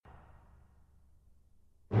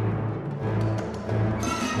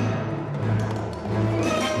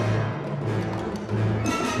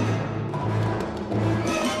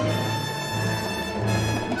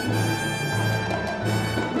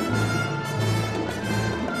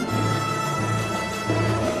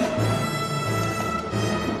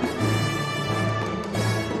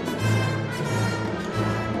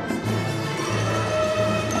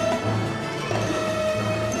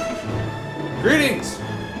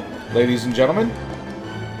Ladies and gentlemen.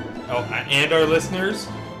 Oh, and our listeners.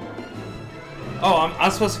 Oh,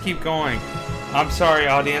 I'm supposed to keep going. I'm sorry,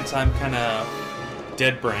 audience. I'm kind of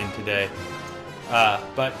dead brain today.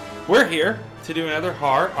 But we're here to do another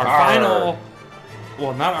horror. Our final...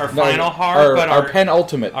 Well, not our final horror, but our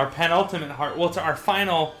penultimate. Our penultimate horror. Well, it's our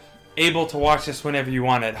final able to watch this whenever you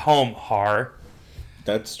want at home horror.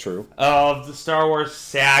 That's true. Of the Star Wars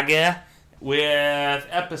saga with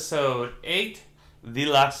Episode 8, The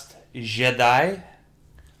Last Jedi,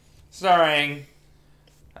 starring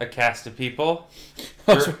a cast of people.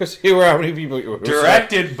 I was supposed to see how many people you were.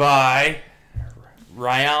 Directed by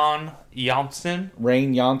Rian Johnson.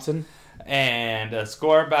 Rain Johnson. And a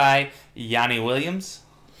score by Johnny Williams.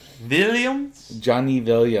 Johnny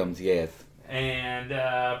Williams, yes.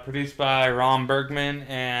 And produced by Ron Bergman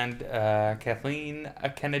and Kathleen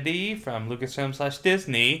Kennedy from Lucasfilm /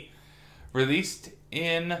 Disney. Released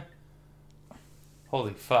in...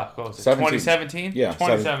 Holy fuck, what was it? 2017? Yeah.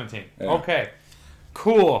 2017. Yeah. Okay.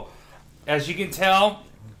 Cool. As you can tell,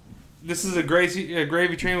 this is a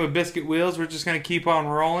gravy train with biscuit wheels. We're just going to keep on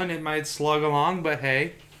rolling. It might slug along, but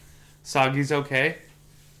hey, Soggy's okay.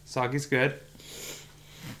 Soggy's good.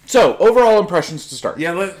 So, overall impressions to start.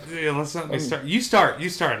 Let's let me start. You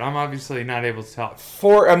start. I'm obviously not able to talk.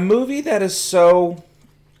 For a movie that is so...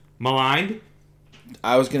 maligned?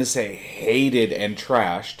 I was going to say hated and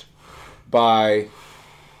trashed by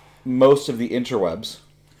most of the interwebs.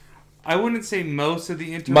 I wouldn't say most of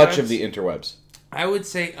the interwebs. Much of the interwebs. I would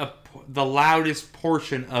say the loudest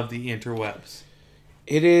portion of the interwebs.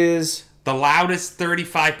 It is... the loudest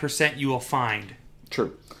 35% you will find.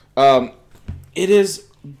 True. It is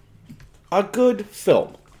a good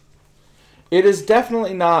film. It is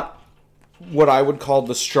definitely not what I would call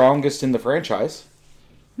the strongest in the franchise.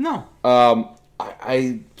 No.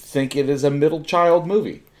 I think it is a middle child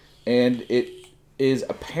movie. And it is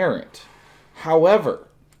apparent. However,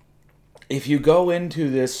 if you go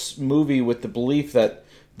into this movie with the belief that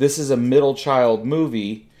this is a middle child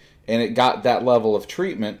movie and it got that level of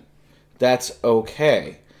treatment, that's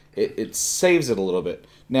okay. It saves it a little bit.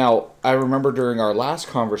 Now, I remember during our last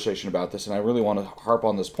conversation about this, and I really want to harp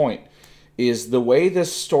on this point, is the way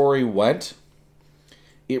this story went,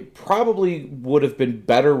 it probably would have been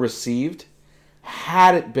better received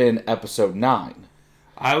had it been Episode 9.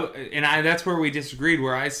 That's where we disagreed,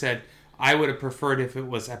 where I said I would have preferred if it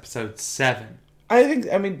was Episode 7.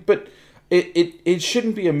 But it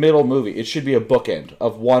shouldn't be a middle movie. It should be a bookend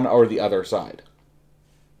of one or the other side.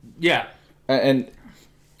 Yeah. And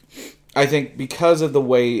I think because of the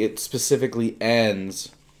way it specifically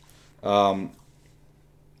ends,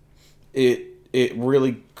 it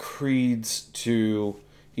really creeds to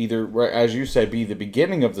either, as you said, be the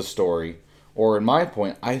beginning of the story, or in my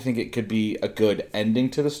point, I think it could be a good ending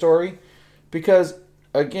to the story. Because,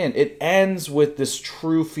 again, it ends with this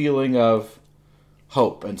true feeling of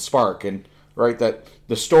hope and spark, and right, that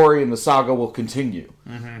the story and the saga will continue.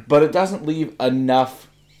 Mm-hmm. But it doesn't leave enough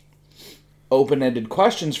open-ended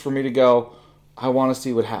questions for me to go, I want to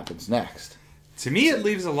see what happens next. To me, it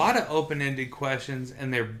leaves a lot of open-ended questions,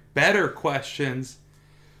 and they're better questions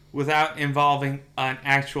without involving an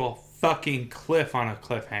actual fucking cliff on a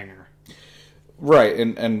cliffhanger. Right,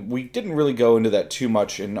 and we didn't really go into that too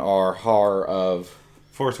much in our horror of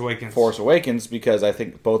Force Awakens, because I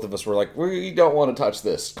think both of us were like, we don't want to touch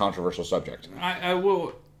this controversial subject. I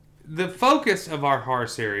will. The focus of our horror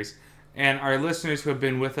series, and our listeners who have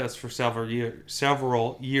been with us for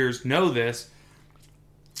several years know this,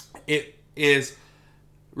 it is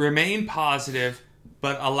remain positive,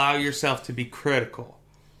 but allow yourself to be critical.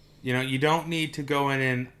 You know, you don't need to go in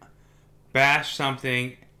and bash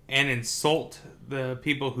something and insult the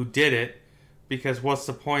people who did it, because what's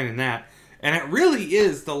the point in that? And it really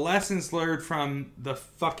is the lessons learned from the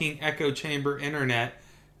fucking echo chamber internet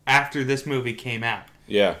after this movie came out.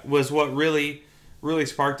 Yeah. Was what really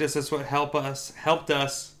sparked us. That's what helped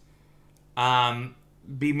us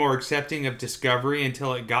be more accepting of Discovery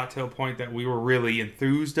until it got to a point that we were really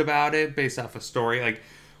enthused about it based off a story. Like,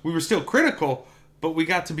 we were still critical, but we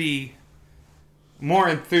got to be more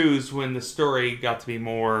enthused when the story got to be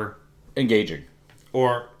more engaging.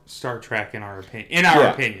 Or Star Trek, in our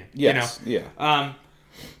opinion. Yes. You know? Yeah.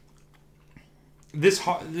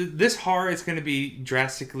 This horror is going to be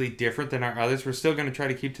drastically different than our others. We're still going to try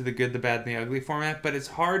to keep to the good, the bad, and the ugly format, but it's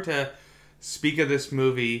hard to speak of this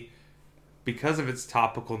movie because of its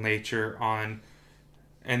topical nature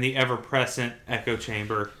and the ever-present echo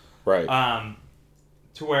chamber. Right.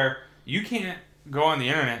 To where you can't go on the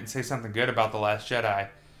internet and say something good about The Last Jedi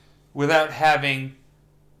without having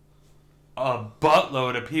a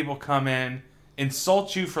buttload of people come in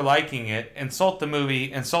insult you for liking it, insult the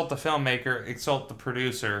movie, insult the filmmaker, insult the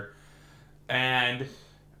producer, and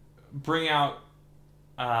bring out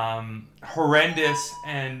horrendous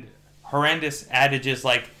adages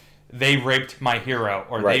like "they raped my hero"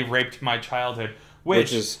 or "they raped my childhood,"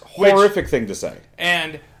 which is a horrific thing to say.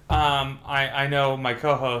 And I know my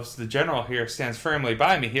co-host, the General here, stands firmly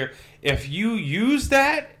by me here. If you use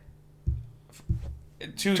that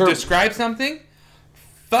to describe something,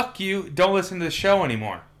 fuck you. Don't listen to the show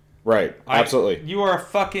anymore. Right. Absolutely. You are a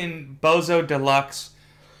fucking bozo deluxe.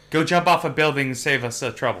 Go jump off a building and save us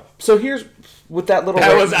the trouble. So here's with that little.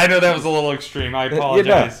 I know that was a little extreme. I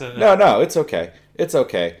apologize. No, it's okay. It's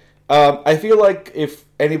okay. I feel like if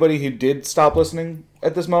anybody who did stop listening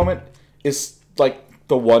at this moment is like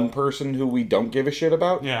the one person who we don't give a shit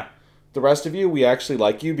about. Yeah. The rest of you, we actually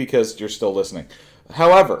like you because you're still listening.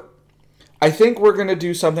 However, I think we're going to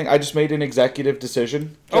do something. I just made an executive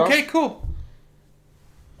decision. Josh. Okay, cool.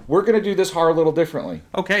 We're going to do this horror a little differently.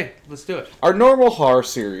 Okay, let's do it. Our normal horror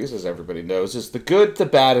series, as everybody knows, is the good, the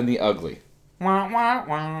bad, and the ugly. Wah, wah,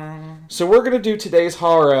 wah. So we're going to do today's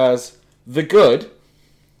horror as the good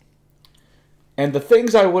and the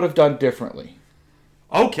things I would have done differently.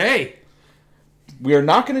 Okay. We are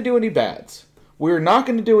not going to do any bads. We are not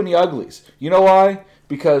going to do any uglies. You know why?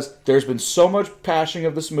 Because there's been so much bashing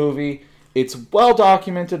of this movie. It's well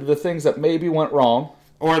documented the things that maybe went wrong.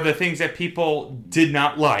 Or the things that people did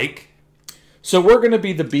not like. So we're going to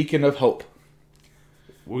be the beacon of hope.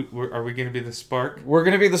 Are we going to be the spark? We're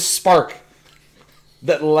going to be the spark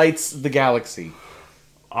that lights the galaxy.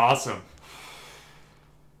 Awesome.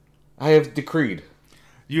 I have decreed.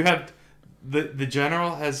 You have... The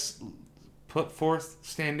General has put forth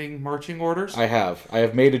standing marching orders? I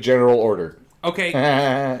have made a general order. Okay.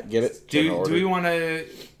 Get it? Do we want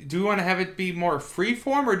to have it be more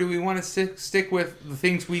freeform, or do we want to stick with the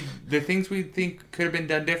things we think could have been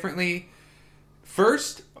done differently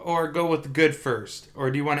first, or go with the good first,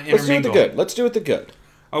 or do you want to intermingle? Let's do it the good.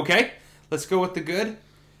 Okay, let's go with the good.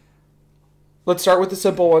 Let's start with the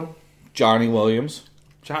simple one. Johnny Williams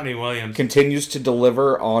continues to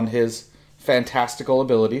deliver on his fantastical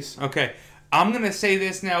abilities. Okay. I'm going to say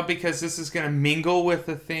this now because this is going to mingle with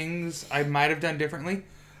the things I might have done differently.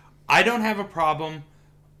 I don't have a problem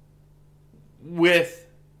with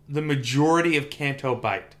the majority of Canto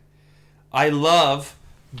Bight. I love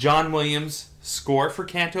John Williams' score for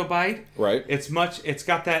Canto Bight. Right. It's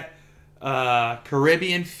got that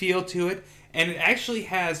Caribbean feel to it, and it actually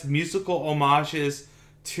has musical homages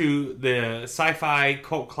to the sci-fi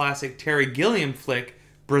cult classic Terry Gilliam flick,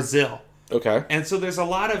 Brazil. Okay. And so there's a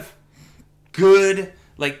lot of good,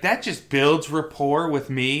 like, that just builds rapport with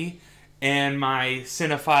me and my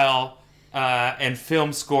cinephile and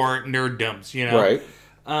film score nerddoms, you know? Right.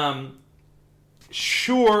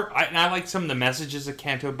 Sure, I like some of the messages of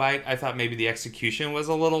Canto Bight. I thought maybe the execution was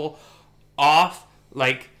a little off.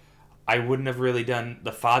 Like, I wouldn't have really done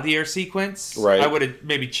the Fathier sequence. Right. I would have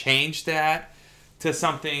maybe changed that to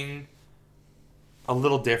something a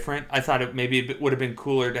little different. I thought it would have been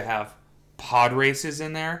cooler to have pod races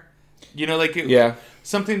in there. You know, like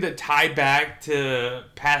something that tied back to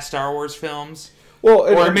past Star Wars films. Well,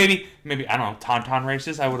 or maybe I don't know, Tauntaun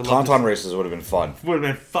races. I would have loved. Tauntaun races would have been fun. Would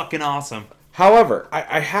have been fucking awesome. However,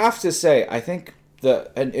 I have to say, I think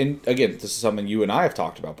and again, this is something you and I have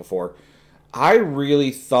talked about before. I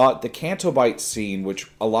really thought the Canto Bight scene,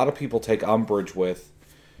 which a lot of people take umbrage with,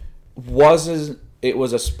 was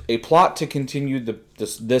a plot to continue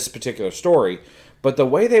this particular story, but the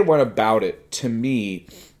way they went about it, to me,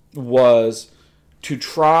 was to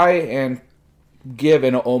try and give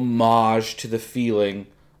an homage to the feeling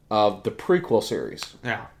of the prequel series.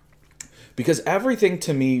 Yeah. Because everything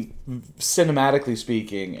to me, cinematically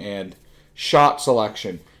speaking, and shot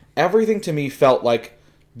selection, everything to me felt like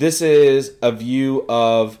this is a view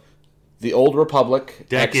of the Old Republic.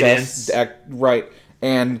 Decadence. Right.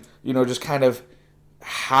 And, just kind of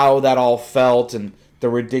how that all felt and the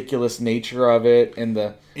ridiculous nature of it and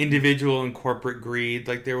the individual and corporate greed.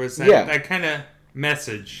 Like, there was that kind of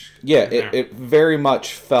message. Yeah, it very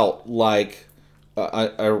much felt like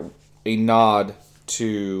a nod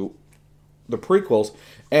to the prequels.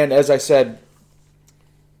 And as I said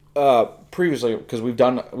previously, because we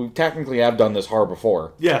technically have done this horror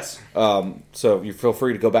before. Yes. So you feel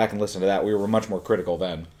free to go back and listen to that. We were much more critical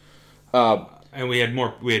then. And we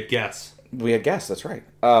had guests. We had guests, that's right.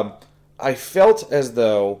 I felt as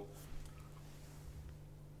though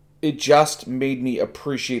it just made me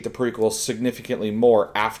appreciate the prequels significantly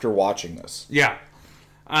more after watching this. Yeah.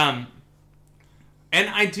 And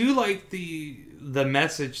I do like the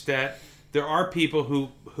message that there are people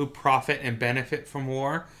who profit and benefit from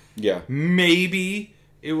war, Yeah. Maybe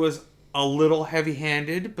it was a little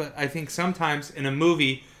heavy-handed, but I think sometimes in a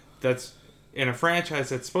movie that's in a franchise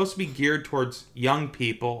that's supposed to be geared towards young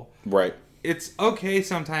people, Right. it's okay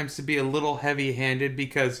sometimes to be a little heavy-handed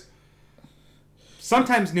because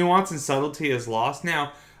sometimes nuance and subtlety is lost.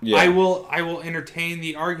 Now, Yeah. I will entertain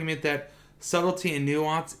the argument that subtlety and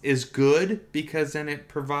nuance is good because then it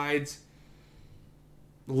provides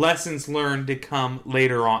lessons learned to come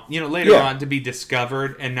later on. Later on to be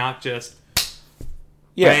discovered and not just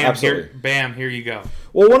bam, absolutely. Here you go.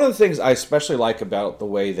 Well, one of the things I especially like about the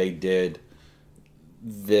way they did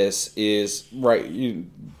this is Benicio.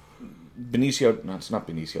 No, it's not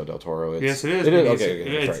Benicio del Toro. Yes, it is. It is. Benicio. Okay,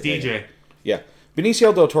 It's right, DJ. Yeah.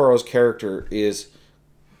 Benicio del Toro's character is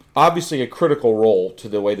obviously a critical role to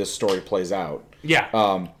the way this story plays out. Yeah.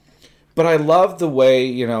 But I love the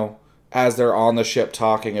way, as they're on the ship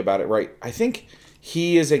talking about it, right? I think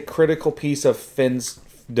he is a critical piece of Finn's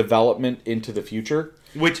development into the future.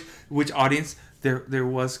 Which audience, there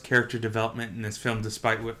was character development in this film,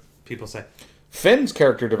 despite what people say. Finn's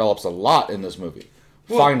character develops a lot in this movie.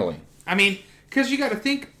 Finally. I mean, because you got to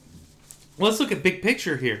think, let's look at big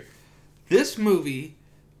picture here. This movie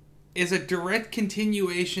is a direct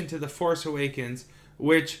continuation to The Force Awakens,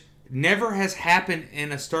 which never has happened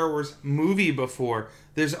in a Star Wars movie before.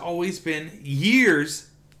 There's always been years,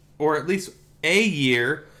 or at least a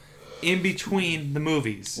year, in between the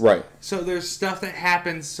movies. Right. So there's stuff that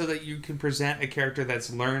happens so that you can present a character that's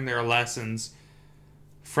learned their lessons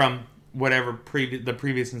from whatever the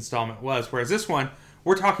previous installment was. Whereas this one,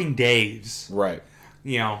 we're talking days. Right.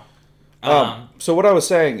 So what I was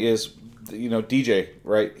saying is, DJ,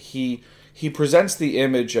 right? He presents the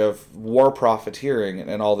image of war profiteering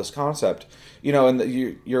and all this concept, and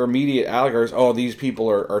your immediate allegory is, oh, these people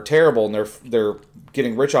are terrible and they're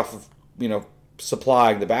getting rich off of,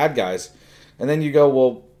 supplying the bad guys. And then you go,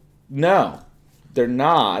 well, no, they're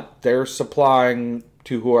not. They're supplying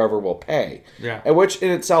to whoever will pay. Yeah. And which in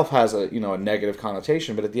itself has a negative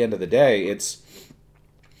connotation, but at the end of the day, it's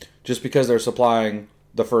just because they're supplying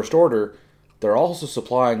the First Order, they're also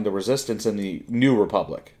supplying the Resistance and the New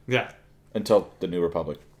Republic. Yeah. Until the New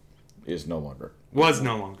Republic is no longer. Was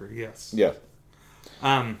no longer, yes. Yeah.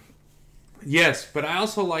 Yes, but I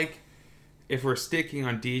also like, if we're sticking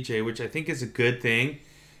on DJ, which I think is a good thing,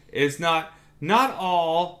 is not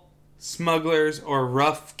all smugglers or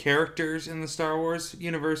rough characters in the Star Wars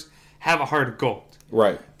universe have a heart of gold.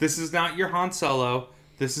 Right. This is not your Han Solo.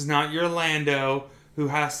 This is not your Lando, who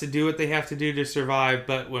has to do what they have to do to survive,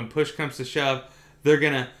 but when push comes to shove, they're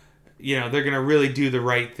gonna really do the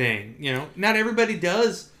right thing. Not everybody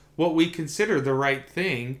does what we consider the right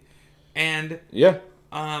thing, and yeah,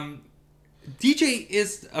 DJ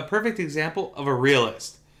is a perfect example of a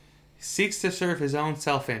realist. He seeks to serve his own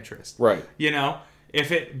self-interest. Right.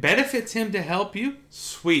 If it benefits him to help you,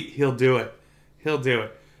 sweet, he'll do it.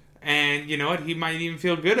 And you know what? He might even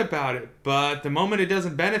feel good about it. But the moment it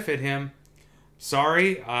doesn't benefit him,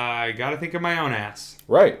 sorry, I got to think of my own ass.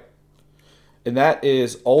 Right. And that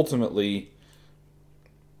is ultimately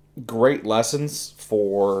great lessons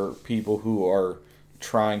for people who are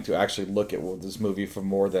trying to actually look at this movie for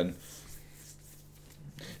more than...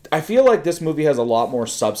 I feel like this movie has a lot more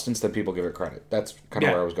substance than people give it credit. That's kind of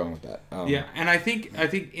where I was going with that. Yeah, and I think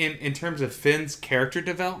in terms of Finn's character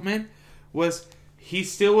development, he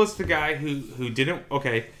still was the guy who didn't...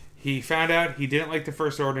 Okay, he found out he didn't like the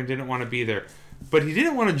First Order and didn't want to be there. But he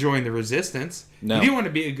didn't want to join the Resistance. No. He didn't want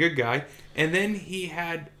to be a good guy. And then he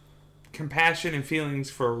had compassion and feelings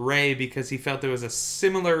for Rey because he felt there was a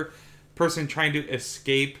similar person trying to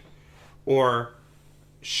escape or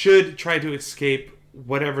should try to escape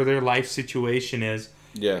whatever their life situation is.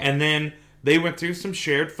 Yeah. And then they went through some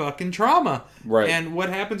shared fucking trauma. Right. And what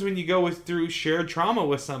happens when you go through shared trauma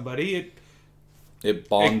with somebody? It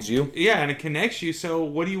bonds you. Yeah, and it connects you. So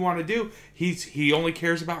what do you want to do? He only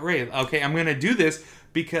cares about Rey. Okay, I'm going to do this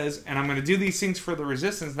and I'm going to do these things for the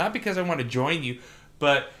Resistance, not because I want to join you,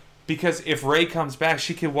 but because if Rey comes back,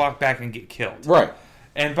 she could walk back and get killed. Right.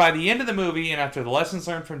 And by the end of the movie, and after the lessons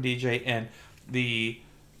learned from DJ and the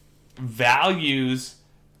values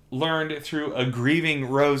learned through a grieving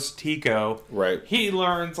Rose Tico, right, he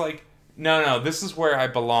learns no, this is where I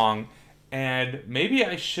belong, and maybe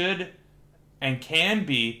I should and can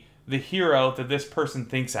be the hero that this person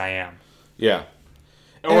thinks I am. Yeah.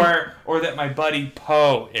 Or that my buddy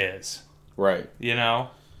Poe is. Right.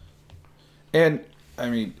 And I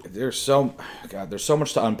mean, there's so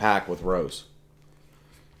much to unpack with Rose.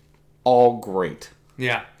 All great.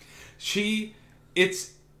 Yeah.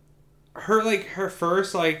 It's her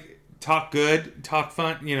first talk good, talk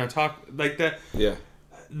fun, talk like that. Yeah.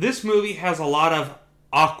 This movie has a lot of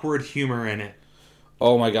awkward humor in it.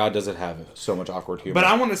 Oh my God, does it have so much awkward humor? But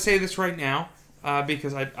I want to say this right now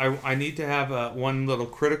because I need to have one little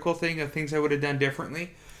critical thing of things I would have done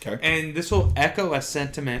differently. Okay. And this will echo a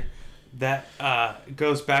sentiment that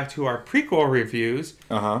goes back to our prequel reviews.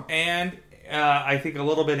 Uh-huh. And I think a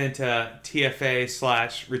little bit into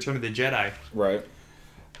TFA / Return of the Jedi. Right.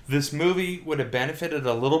 This movie would have benefited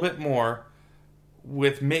a little bit more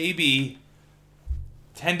with maybe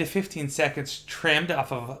 10 to 15 seconds trimmed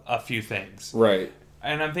off of a few things. Right.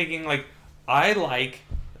 And I'm thinking, like, I like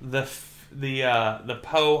the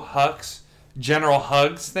Poe Hux General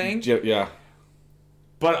Hugs thing. Yeah.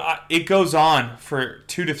 But it goes on for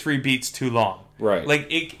 2 to 3 beats too long. Right. Like,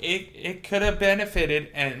 it could have benefited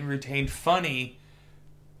and retained funny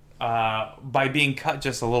by being cut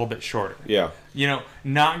just a little bit shorter. Yeah. You know,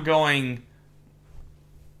 not going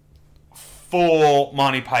full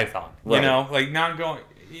Monty Python. Right. You know, like not going...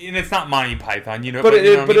 And it's not Monty Python, you know. But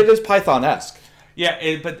you know it is Python-esque.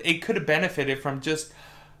 Yeah, but it could have benefited from just...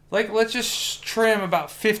 Like, let's just trim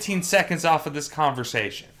about 15 seconds off of this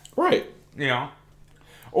conversation. Right. You know?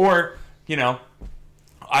 Or, you know,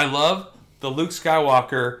 I love the Luke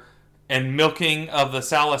Skywalker and milking of the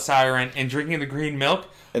Sala Siren and drinking the green milk.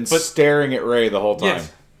 And staring at Rey the whole time.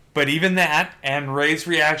 Yes. But even that, and Rey's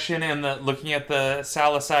reaction and looking at the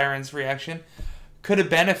Sala Siren's reaction, could have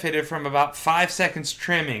benefited from about 5 seconds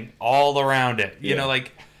trimming all around it. You know,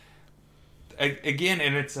 like, again,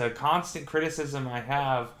 and it's a constant criticism I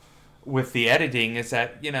have with the editing, is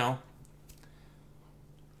that, you know,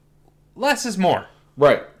 less is more.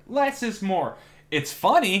 Right. Less is more. It's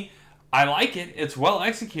funny. I like it. It's well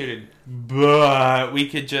executed. But we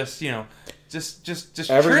could just, you know, just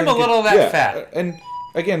trim a little of that fat. And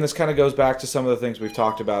again, this kind of goes back to some of the things we've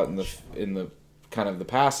talked about in the kind of the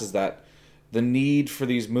past, is that the need for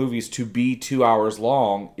these movies to be 2 hours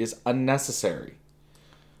long is unnecessary.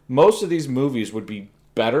 Most of these movies would be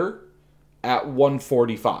better at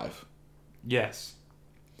 1:45. Yes.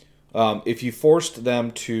 If you forced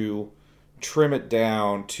them to trim it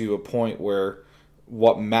down to a point where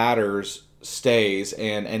what matters stays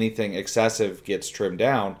and anything excessive gets trimmed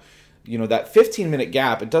down, you know, that 15-minute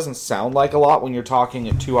gap, it doesn't sound like a lot when you're talking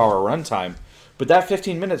a 2-hour runtime, but that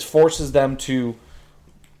 15 minutes forces them to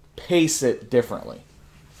pace it differently.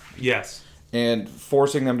 Yes. And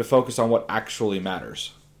forcing them to focus on what actually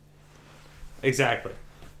matters. Exactly.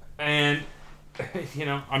 And, you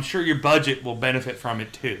know, I'm sure your budget will benefit from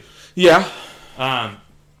it too. Yeah.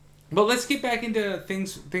 But let's get back into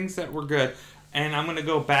things that were good. And I'm going to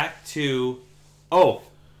go back to... Oh,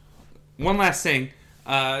 one last thing.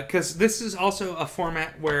 Because this is also a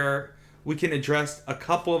format where we can address a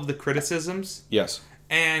couple of the criticisms. Yes.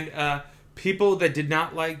 And people that did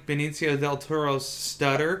not like Benicio del Toro's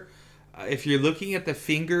stutter, if you're looking at the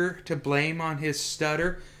finger to blame on his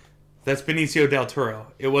stutter, that's Benicio del Toro.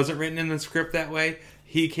 It wasn't written in the script that way.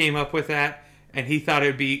 He came up with that, and he thought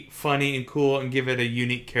it'd be funny and cool and give it a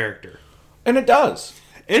unique character. And it does.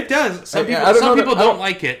 It does. Some people don't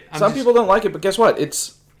like it. Some people don't like it, but guess what?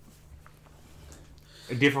 It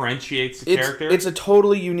differentiates the character. It's a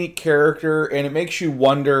totally unique character, and it makes you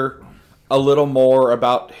wonder a little more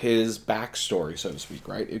about his backstory, so to speak,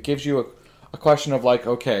 right? It gives you a question of, like,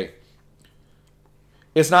 okay,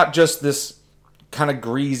 it's not just this kind of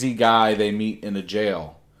greasy guy they meet in a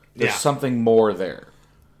jail. There's something more there.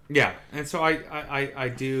 Yeah, and so I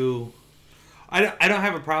do... I don't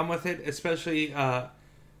have a problem with it, especially,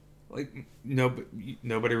 like,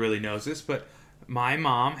 nobody really knows this, but my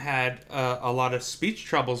mom had a lot of speech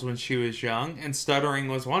troubles when she was young, and stuttering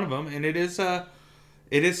was one of them, and it is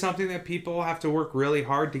something that people have to work really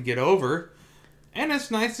hard to get over, and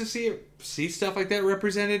it's nice to see stuff like that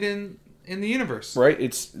represented in the universe. Right?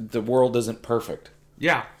 The world isn't perfect.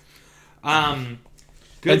 Yeah. And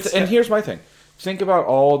here's my thing. Think about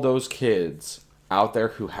all those kids out there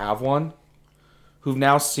who have one, who've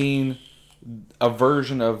now seen a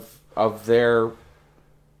version of their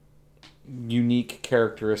unique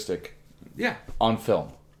characteristic on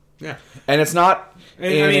film. Yeah. And it's not...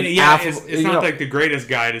 it's not like the greatest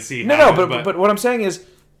guy to see. But what I'm saying is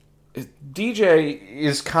DJ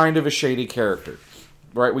is kind of a shady character.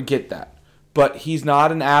 Right? We get that. But he's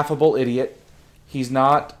not an affable idiot. He's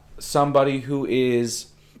not somebody who is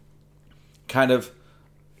kind of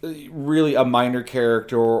really a minor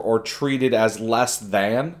character or treated as less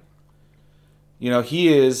than. You know,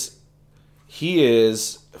 he is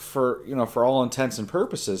for all intents and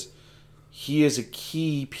purposes, he is a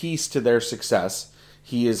key piece to their success.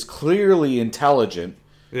 He is clearly intelligent.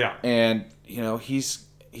 Yeah. And, you know, he's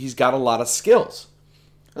got a lot of skills.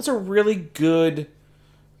 That's a really good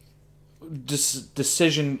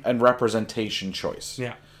decision and representation choice.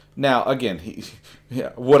 Yeah. Now, again,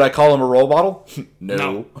 would I call him a role model?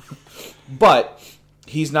 No. But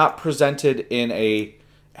he's not presented in a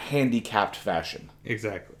handicapped fashion.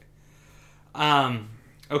 Exactly.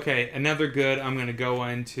 Okay, another good. I'm going to go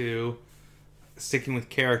into sticking with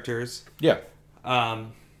characters. Yeah. I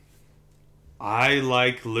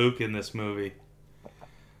like Luke in this movie.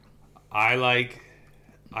 I like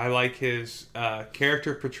his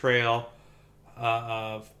character portrayal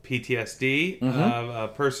of PTSD, of a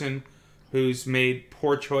person who's made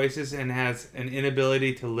poor choices and has an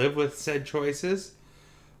inability to live with said choices.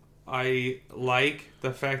 I like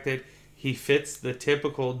the fact that he fits the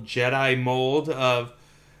typical Jedi mold of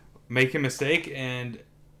make a mistake and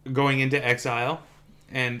going into exile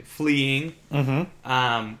and fleeing. And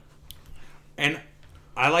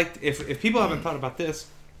I like, if people haven't thought about this,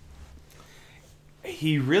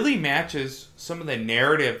 he really matches some of the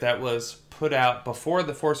narrative that was put out before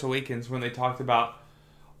The Force Awakens when they talked about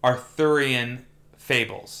Arthurian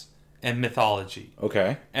fables and mythology.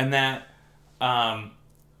 Okay. And that,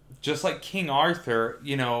 just like King Arthur,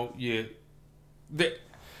 it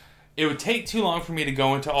would take too long for me to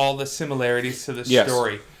go into all the similarities to the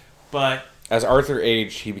story. But as Arthur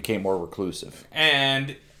aged, he became more reclusive.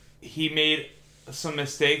 And he made some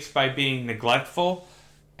mistakes by being neglectful.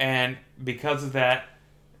 And because of that,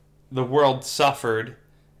 the world suffered.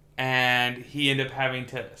 And he ended up having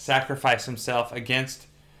to sacrifice himself against,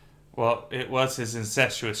 well, it was his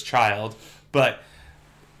incestuous child. But,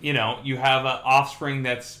 you have an offspring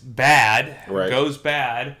that's bad, goes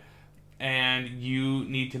bad, and you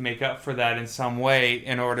need to make up for that in some way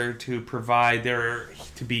in order to provide there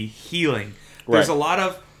to be healing. There's a lot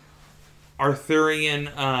of Arthurian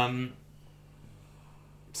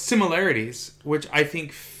similarities, which I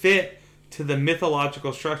think fit to the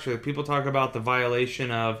mythological structure. People talk about the violation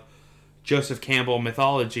of Joseph Campbell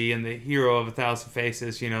mythology and the hero of 1,000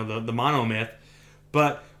 faces, the monomyth.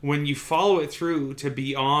 But when you follow it through to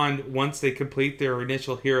beyond once they complete their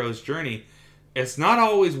initial hero's journey, it's not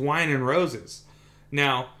always wine and roses.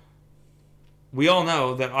 Now, we all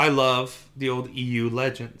know that I love the old EU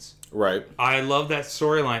legends. Right. I love that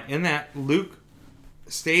storyline. In that, Luke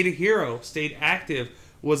stayed a hero, stayed active,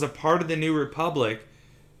 was a part of the New Republic.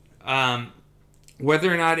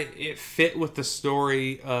 Whether or not it fit with the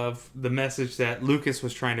story of the message that Lucas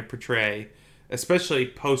was trying to portray, especially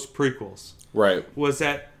post-prequels, was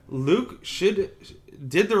that Luke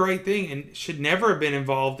did the right thing and should never have been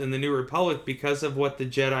involved in the New Republic because of what the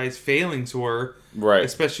Jedi's failings were,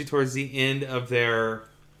 especially towards the end of their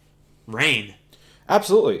reign.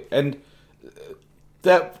 Absolutely. And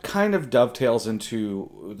that kind of dovetails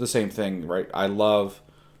into the same thing, right? I love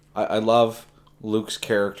Luke's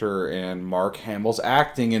character and Mark Hamill's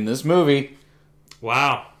acting in this movie.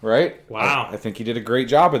 Wow. Right? Wow. I think he did a great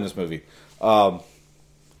job in this movie. But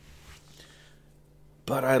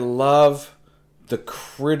I love the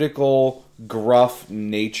critical, gruff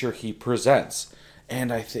nature he presents.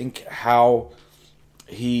 And I think how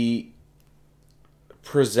he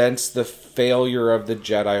presents the failure of the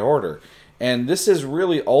Jedi Order. And this is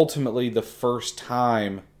really ultimately the first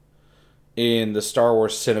time in the Star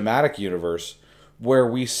Wars cinematic universe where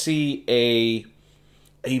we see a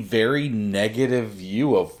very negative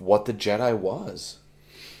view of what the Jedi was.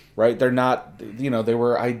 Right? They're not, they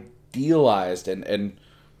were idealized and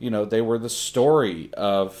they were the story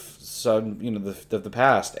of some, the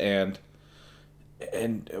past and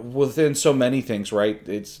within so many things, right?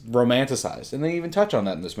 It's romanticized. And they even touch on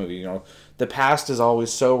that in this movie, the past is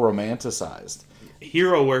always so romanticized.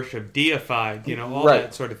 Hero worship, deified, all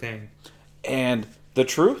that sort of thing. And the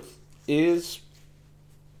truth is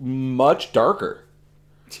much darker.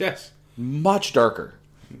 Yes. Much darker.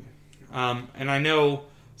 And I know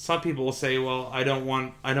some people will say, well, I don't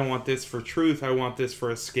want this for truth, I want this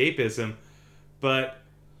for escapism. But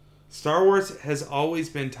Star Wars has always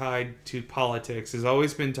been tied to politics, has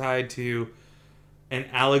always been tied to an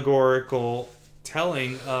allegorical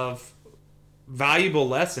telling of valuable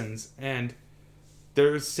lessons, and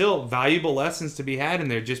there's still valuable lessons to be had in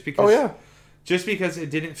there just because it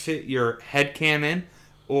didn't fit your headcanon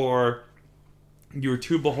or you were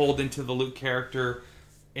too beholden to the Luke character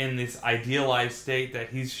in this idealized state that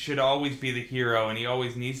he should always be the hero and he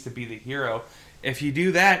always needs to be the hero. If you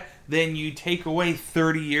do that, then you take away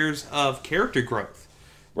 30 years of character growth.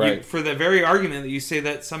 Right. For the very argument that you say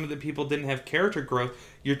that some of the people didn't have character growth,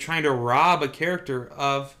 you're trying to rob a character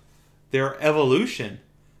of their evolution.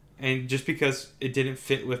 And just because it didn't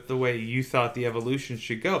fit with the way you thought the evolution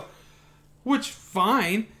should go. Which,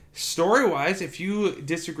 fine. Story-wise, if you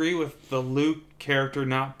disagree with the Luke character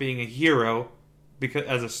not being a hero, because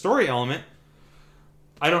as a story element,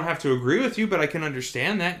 I don't have to agree with you, but I can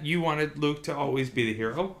understand that. You wanted Luke to always be the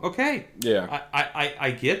hero. Okay. Yeah.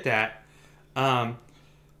 I get that.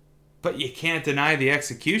 But you can't deny the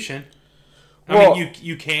execution. I mean,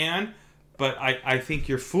 you can, but I think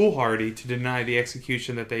you're foolhardy to deny the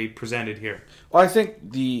execution that they presented here. Well, I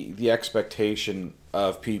think the expectation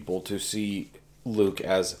of people to see Luke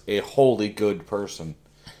as a wholly good person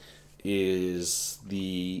is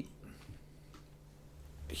the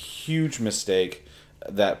huge mistake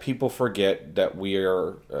that people forget that we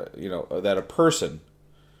are, that a person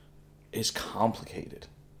is complicated.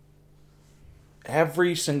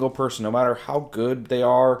 Every single person, no matter how good they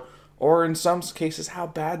are, or in some cases how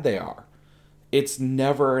bad they are, it's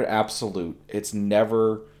never an absolute. It's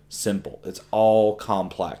never simple. It's all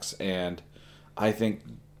complex, and I think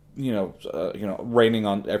raining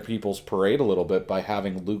on people's parade a little bit by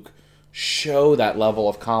having Luke show that level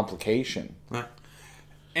of complication.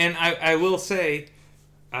 And I will say,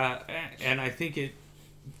 and I think it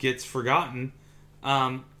gets forgotten,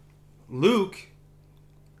 Luke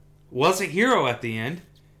was a hero at the end.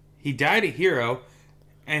 He died a hero,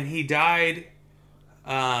 and he died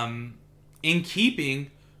in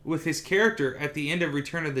keeping with his character at the end of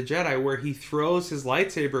Return of the Jedi, where he throws his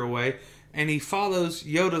lightsaber away, and he follows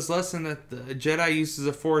Yoda's lesson that the Jedi uses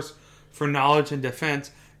the Force for knowledge and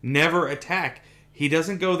defense. Never attack. He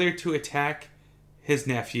doesn't go there to attack his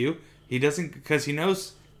nephew. He doesn't, because he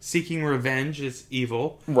knows seeking revenge is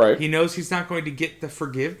evil. Right. He knows he's not going to get the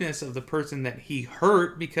forgiveness of the person that he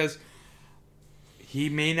hurt, because he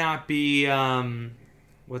may not be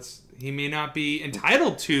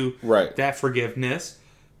entitled to that forgiveness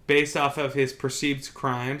based off of his perceived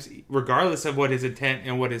crimes, regardless of what his intent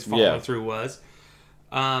and what his follow-through was.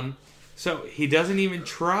 So he doesn't even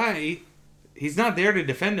try. He's not there to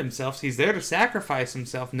defend himself. He's there to sacrifice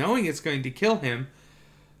himself, knowing it's going to kill him,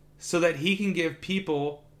 so that he can give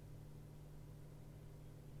people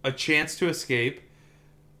a chance to escape,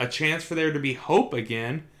 a chance for there to be hope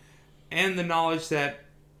again, and the knowledge that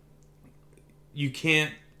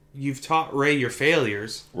you've taught Rey your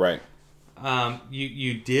failures. Right.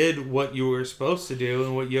 You did what you were supposed to do,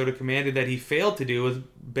 and what Yoda commanded that he failed to do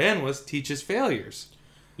was teach his failures.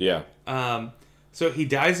 Yeah. So he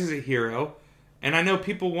dies as a hero, and I know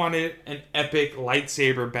people wanted an epic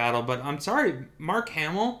lightsaber battle, but I'm sorry, Mark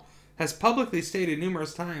Hamill has publicly stated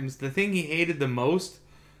numerous times the thing he hated the most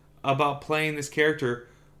about playing this character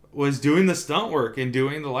was doing the stunt work and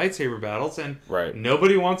doing the lightsaber battles, and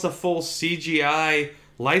nobody wants a full CGI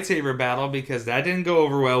lightsaber battle because that didn't go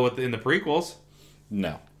over well in the prequels.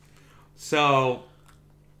 No. So,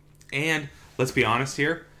 and let's be honest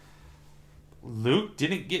here, Luke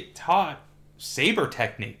didn't get taught saber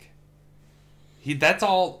technique. That's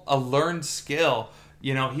all a learned skill.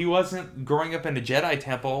 He wasn't growing up in a Jedi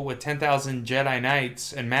temple with 10,000 Jedi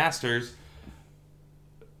Knights and Masters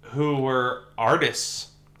who were artists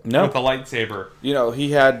with a lightsaber.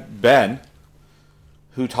 He had Ben,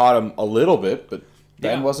 who taught him a little bit, but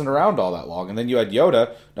Ben wasn't around all that long. And then you had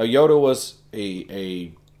Yoda. Now, Yoda was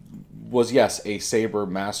a saber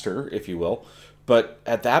master, if you will. But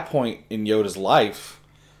at that point in Yoda's life,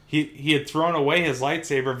 he had thrown away his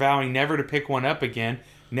lightsaber, vowing never to pick one up again,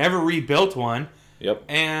 never rebuilt one. Yep.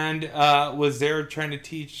 And was there trying to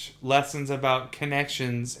teach lessons about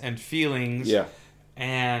connections and feelings. Yeah.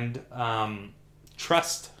 And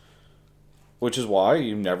trust. Which is why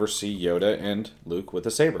you never see Yoda and Luke with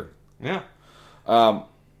a saber. Yeah.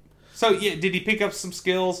 So, did he pick up some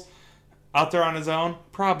skills out there on his own?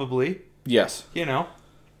 Probably. Yes. He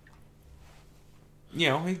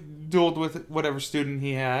dueled with whatever student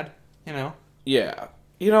he had, Yeah.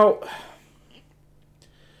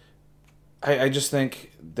 I just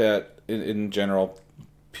think that in general,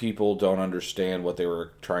 people don't understand what they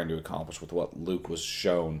were trying to accomplish with what Luke was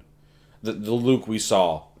shown. The Luke we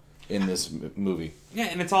saw in this movie. Yeah,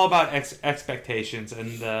 and it's all about expectations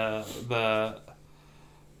and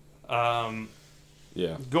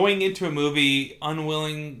going into a movie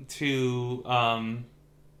unwilling to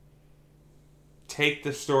take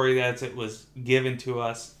the story as it was given to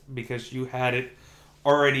us because you had it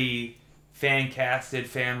already fan casted,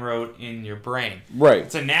 fan wrote in your brain. Right.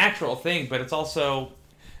 It's a natural thing, but it's also,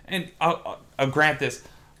 and I'll grant this,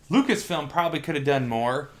 Lucasfilm probably could have done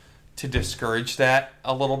more to discourage that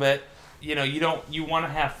a little bit. You want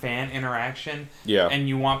to have fan interaction, and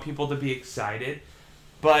you want people to be excited,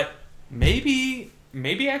 but maybe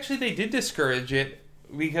actually they did discourage it,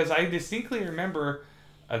 because I distinctly remember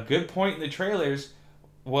a good point in the trailers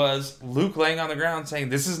was Luke laying on the ground saying,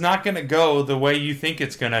 "This is not going to go the way you think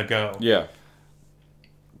it's going to go." Yeah.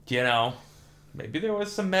 Maybe there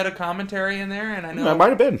was some meta commentary in there, and I know That might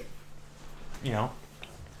have been. You know,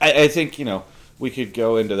 I think we could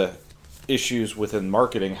go into the issues within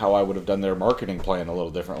marketing, how I would have done their marketing plan a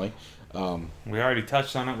little differently. We already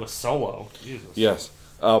touched on it with Solo. Jesus. Yes.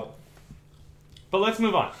 But let's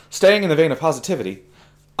move on. Staying in the vein of positivity, yes.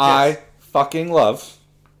 I fucking love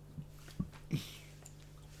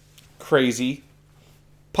crazy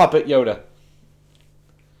puppet Yoda.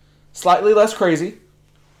 Slightly less crazy,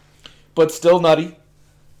 but still nutty.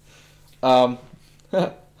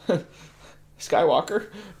 Skywalker,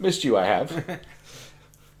 missed you, I have.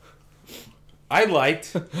 I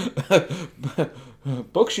liked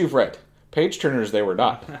books you've read. Page turners they were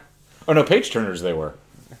not. Oh no, page turners they were.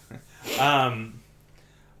 I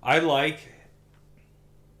like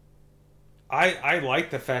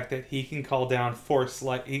the fact that he can call down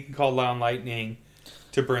he can call down lightning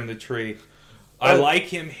to burn the tree. I like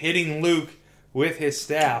him hitting Luke with his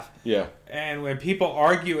staff. Yeah. And when people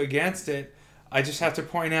argue against it, I just have to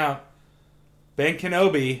point out Ben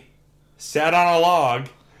Kenobi sat on a log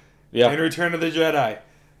in Return of the Jedi,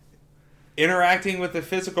 interacting with the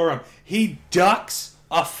physical realm. He ducks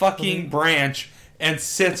a fucking branch and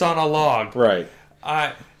sits on a log. Right.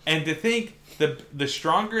 And to think the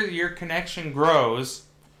stronger your connection grows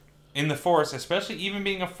in the Force, especially even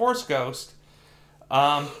being a Force ghost,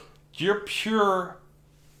 you're pure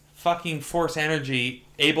fucking Force energy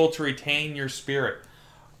able to retain your spirit.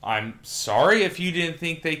 I'm sorry if you didn't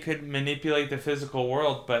think they could manipulate the physical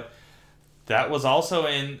world, but that was also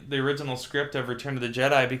in the original script of Return of the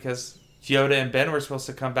Jedi because Yoda and Ben were supposed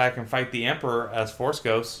to come back and fight the Emperor as Force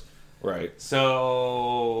ghosts. Right.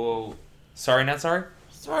 So, sorry, not sorry?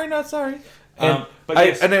 Sorry, not sorry. But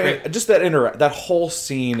yes, just that whole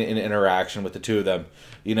scene in interaction with the two of them,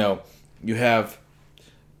 you have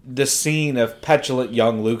this scene of petulant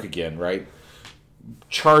young Luke again, right?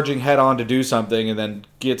 Charging head on to do something and then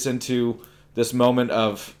gets into this moment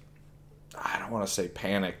of, I don't want to say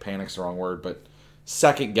panic. Panic's the wrong word, but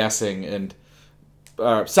second guessing and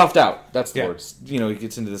self-doubt. That's the word. He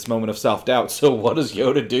gets into this moment of self-doubt. So what does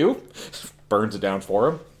Yoda do? Burns it down for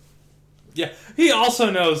him. Yeah, he also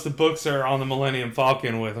knows the books are on the Millennium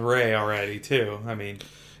Falcon with Rey already, too. I mean...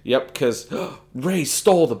 Yep, because Rey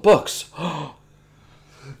stole the books.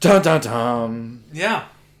 Dun, dun, dun. Yeah.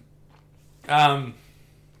 I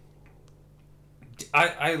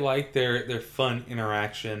like their fun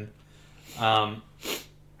interaction. And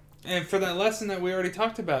for that lesson that we already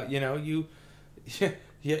talked about, you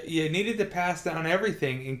needed to pass down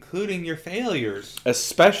everything, including your failures.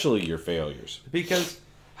 Especially your failures. Because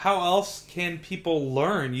how else can people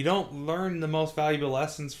learn? You don't learn the most valuable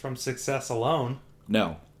lessons from success alone.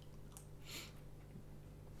 No.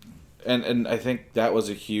 And I think that was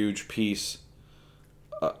a huge piece.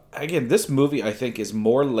 Again, this movie, I think, is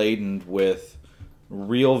more laden with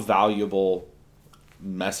real valuable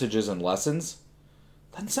messages and lessons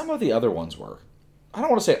than some of the other ones were. I don't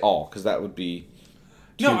want to say all, because that would be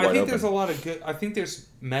too No, I think open. there's a lot of good... I think there's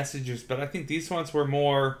messages, but I think these ones were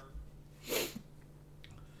more...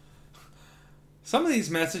 Some of these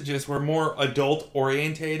messages were more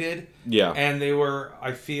adult-orientated. Yeah. And they were,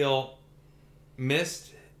 I feel,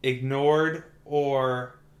 missed, ignored,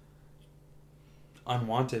 or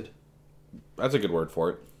unwanted. That's a good word for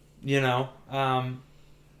it.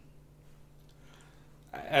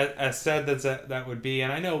 As sad as that would be,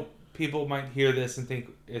 and I know people might hear this and think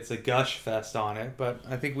it's a gush fest on it, but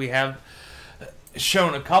I think we have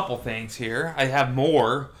shown a couple things here. I have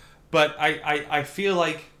more, but I feel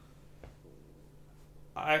like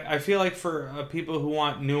I feel like for people who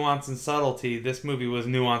want nuance and subtlety, this movie was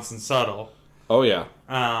nuanced and subtle. Oh yeah.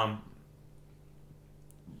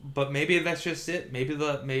 But maybe that's just it. Maybe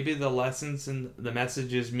the lessons and the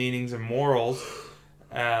messages, meanings, and morals,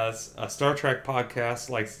 as a Star Trek podcast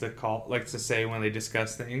likes to say when they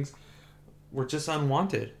discuss things, were just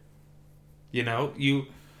unwanted.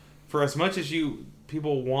 For as much as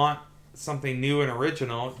people want something new and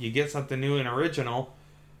original, you get something new and original.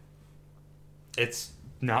 It's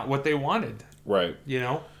not what they wanted. Right.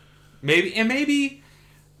 Maybe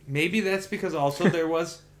that's because also there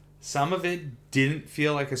was some of it didn't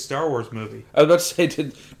feel like a Star Wars movie. I was about to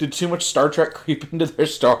say, did too much Star Trek creep into their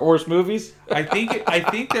Star Wars movies? I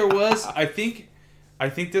think there was. I think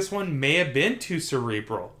this one may have been too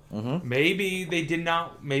cerebral. Mm-hmm. Maybe they did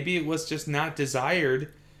not. Maybe it was just not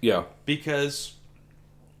desired. Yeah. Because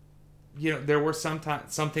there were some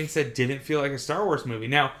things that didn't feel like a Star Wars movie.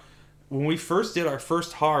 Now, when we first did our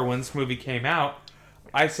first horror when this movie came out,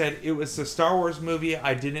 I said it was a Star Wars movie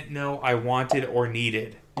I didn't know I wanted or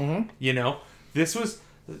needed. Mm-hmm. This was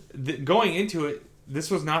going into it. This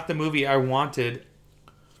was not the movie I wanted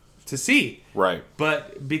to see. Right.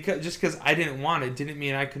 But because I didn't want it didn't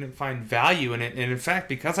mean I couldn't find value in it. And in fact,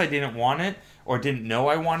 because I didn't want it or didn't know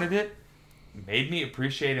I wanted it, made me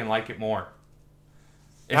appreciate and like it more.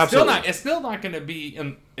 It's still not going to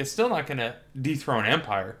be. It's still not going to dethrone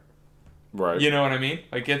Empire. Right. You know what I mean?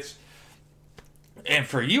 Like it's. And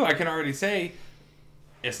for you, I can already say,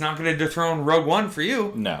 it's not going to dethrone Rogue One for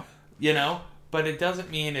you. No. You know, but it doesn't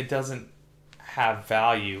mean it doesn't have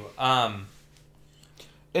value. And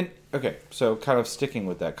okay, so kind of sticking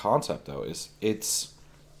with that concept though it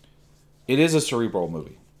is a cerebral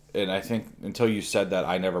movie, and I think until you said that,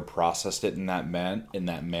 I never processed it in that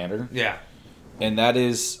manner. Yeah. And that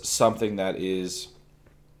is something that is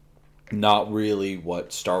not really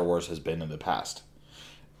what Star Wars has been in the past.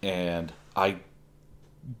 And I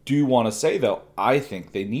do want to say, though, I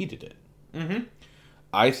think they needed it. Mm-hmm.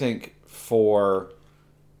 I think for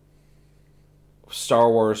Star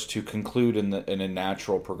Wars to conclude in a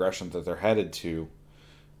natural progression that they're headed to,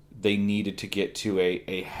 they needed to get to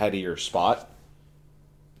a headier spot.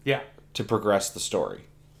 Yeah. To progress the story.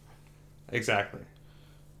 Exactly.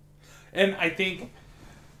 And I think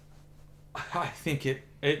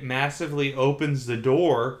it massively opens the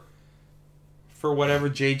door for whatever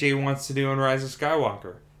JJ wants to do in Rise of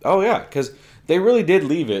Skywalker. Oh yeah, because they really did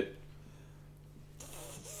leave it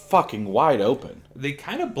fucking wide open. They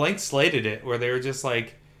kind of blank slated it, where they were just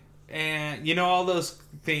like, all those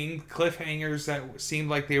cliffhangers that seemed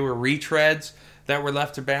like they were retreads that were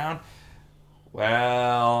left to bound.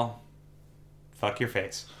 Well, fuck your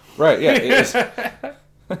face. Right? Yeah.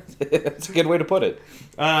 It's a good way to put it.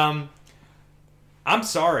 I'm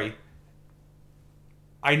sorry.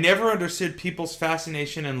 I never understood people's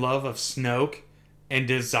fascination and love of Snoke and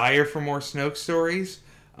desire for more Snoke stories.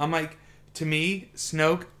 I'm like, to me,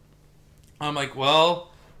 Snoke, I'm like,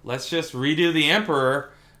 well, let's just redo the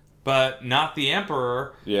Emperor, but not the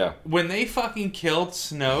Emperor. Yeah. When they fucking killed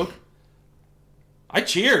Snoke, I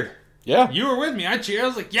cheered. Yeah. You were with me. I cheered. I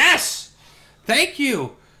was like, yes! Thank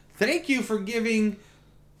you. Thank you for giving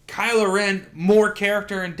Kylo Ren more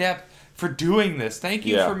character and depth, for doing this. Thank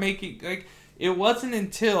you for making... Like, it wasn't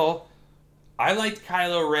until I liked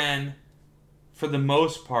Kylo Ren, for the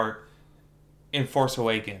most part, in Force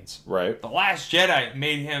Awakens. Right. The Last Jedi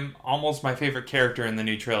made him almost my favorite character in the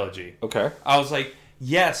new trilogy. Okay. I was like,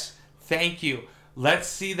 yes, thank you. Let's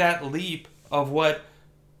see that leap of what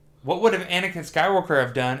would have Anakin Skywalker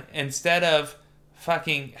have done instead of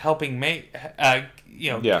fucking helping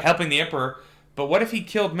helping the Emperor. But what if he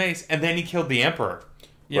killed Mace and then he killed the Emperor?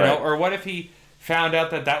 You know, or what if he found out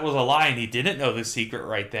that was a lie and he didn't know the secret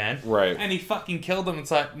right then? Right. And he fucking killed him and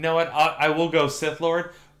said, you know what, I will go Sith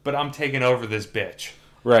Lord, but I'm taking over this bitch.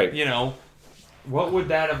 Right. You know, what would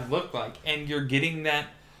that have looked like? And you're getting that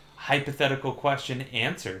hypothetical question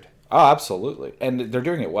answered. Oh, absolutely. And they're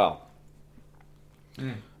doing it well.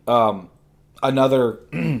 Another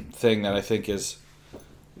thing that I think is...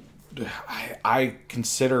 I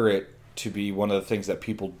consider it to be one of the things that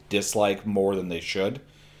people dislike more than they should.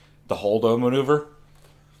 The Holdo maneuver.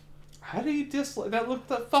 How do you dislike that? Looked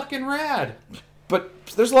fucking rad. But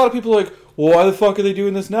there's a lot of people like, well, why the fuck are they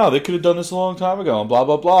doing this now? They could have done this a long time ago, and blah,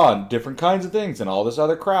 blah, blah, and different kinds of things, and all this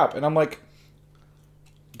other crap. And I'm like,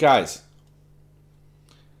 guys,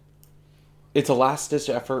 it's a last-ditch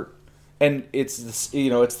effort, and it's this,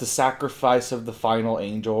 it's the sacrifice of the final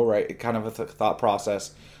angel, right? Kind of a thought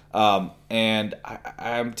process. And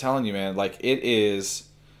I'm telling you, man, like, it is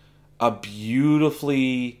a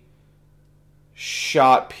beautifully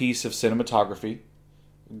shot piece of cinematography.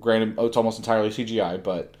 Granted, it's almost entirely CGI,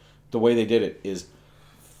 but the way they did it is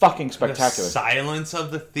fucking spectacular. The silence of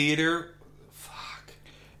the theater, fuck.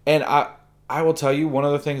 And I will tell you, one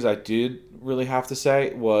of the things I did really have to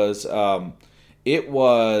say was, it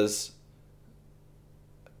was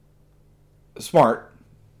a smart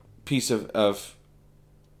piece of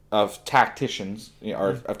tacticians,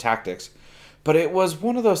 or of tactics, but it was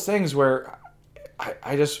one of those things where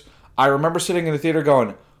I remember sitting in the theater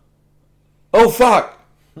going, oh fuck,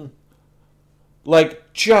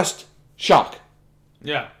 like, just shock.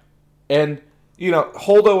 Yeah. And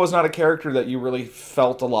Holdo was not a character that you really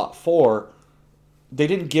felt a lot for. They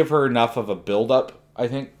didn't give her enough of a build up, I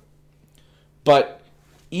think, but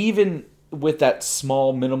even with that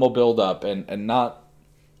small minimal build up and not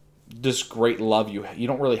this great love, you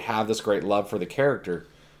don't really have this great love for the character.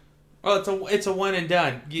 Well, it's a one and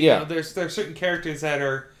done. You know, there's certain characters that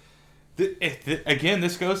are. Again,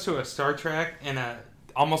 this goes to a Star Trek and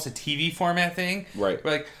almost a TV format thing. Right.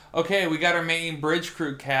 We're like, okay, we got our main bridge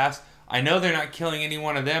crew cast. I know they're not killing any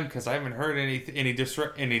one of them because I haven't heard any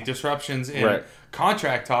disruptions in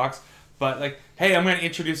contract talks. But like, hey, I'm gonna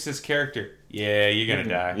introduce this character. Yeah, you're gonna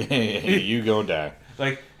die. You gonna die.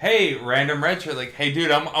 Like, hey, random redshirt. Like, hey,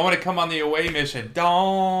 dude, I want to come on the away mission.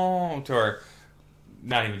 Don't. Or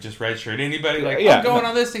not even just redshirt. Anybody like, I'm going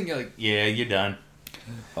on this thing. You're like, yeah, you're done.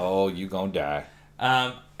 Oh, you gonna die.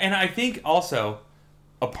 And I think also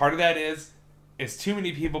a part of that is too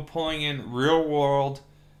many people pulling in real world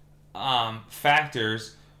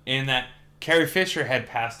factors in that Carrie Fisher had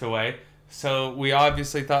passed away. So we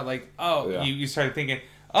obviously thought like, you started thinking,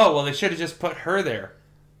 oh, well, they should have just put her there.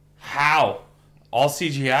 How? All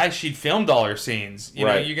CGI? She'd filmed all her scenes. You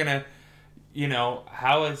know, you're going to,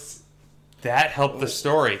 how has that helped the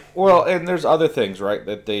story? Well, and there's other things, right,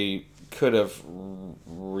 that they could have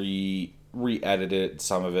re-edited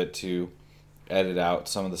some of it to edit out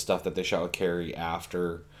some of the stuff that they shot with Carrie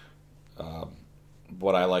after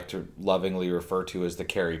what I like to lovingly refer to as the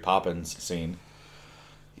Carrie Poppins scene.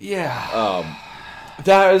 Yeah.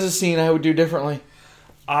 That is a scene I would do differently.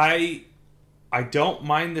 I don't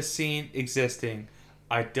mind the scene existing.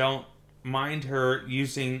 I don't mind her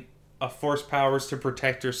using force powers to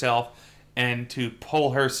protect herself and to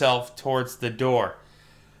pull herself towards the door.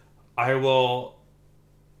 I will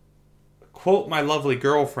quote my lovely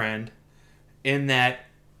girlfriend in that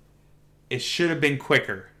it should have been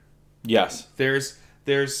quicker. Yes.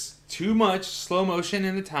 There's too much slow motion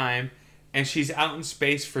in the time, and she's out in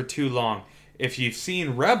space for too long. If you've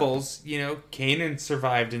seen Rebels, Kanan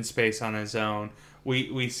survived in space on his own.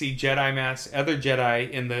 We see other Jedi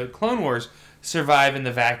in the Clone Wars survive in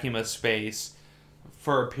the vacuum of space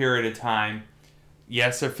for a period of time.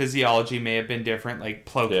 Yes, their physiology may have been different, like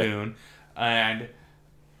Plo Koon, and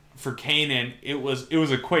for Kanan, it was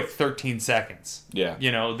a quick 13 seconds. Yeah.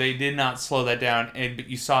 They did not slow that down, but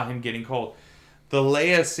you saw him getting cold. The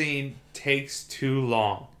Leia scene takes too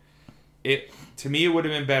long. To me, it would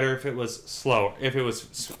have been better if it was slower, if it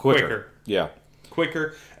was quicker. Yeah.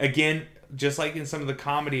 Quicker. Again, just like in some of the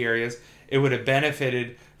comedy areas, it would have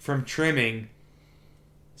benefited from trimming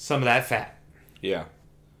some of that fat. Yeah.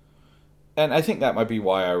 And I think that might be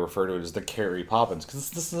why I refer to it as the Carrie Poppins, because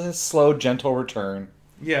this is a slow, gentle return.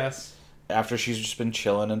 Yes. After she's just been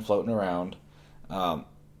chilling and floating around. I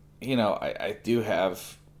do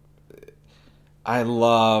have... I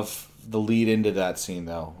love the lead into that scene,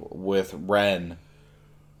 though, with Ren,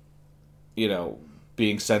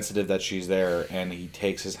 being sensitive that she's there, and he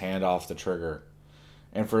takes his hand off the trigger.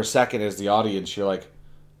 And for a second, as the audience, you're like,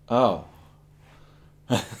 oh.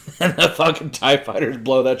 And the fucking TIE fighters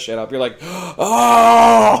blow that shit up. You're like, oh!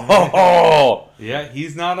 Yeah,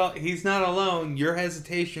 he's not alone. Your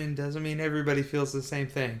hesitation doesn't mean everybody feels the same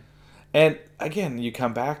thing. And again, you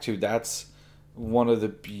come back to, that's one of the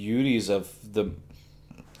beauties of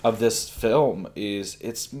this film is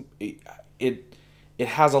it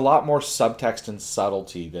has a lot more subtext and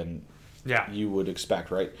subtlety than you would expect,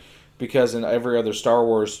 right? Because in every other Star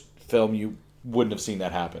Wars film, you wouldn't have seen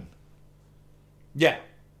that happen. Yeah.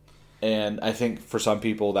 And I think for some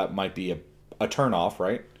people that might be a turnoff,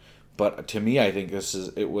 right? But to me, I think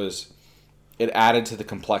it added to the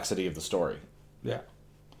complexity of the story. Yeah.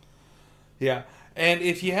 Yeah. And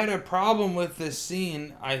if you had a problem with this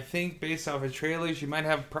scene, I think based off of trailers, you might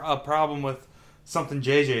have a problem with something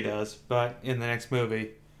JJ does, but in the next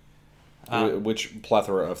movie. Which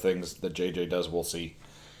plethora of things that JJ does, we'll see.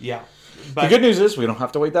 Yeah. But the good news is we don't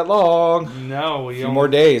have to wait that long. No. A few more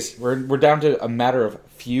days. We're down to a matter of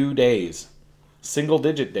few days.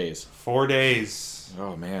 Single-digit days. 4 days.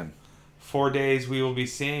 Oh, man. 4 days we will be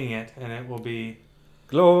seeing it, and it will be...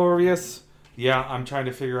 glorious. Yeah, I'm trying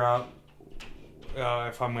to figure out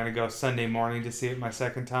if I'm going to go Sunday morning to see it my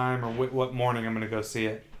second time, or what morning I'm going to go see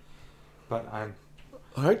it. But I'm...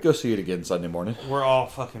 Alright, go see it again Sunday morning. We're all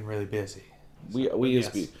fucking really busy. We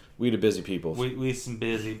the busy people. We some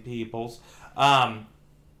busy peoples. What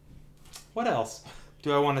else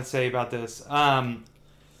do I want to say about this? I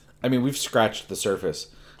mean, we've scratched the surface.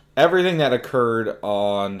 Everything that occurred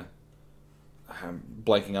on... I'm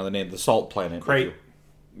blanking on the name. The Salt Planet. Great.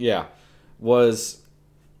 Yeah. Was...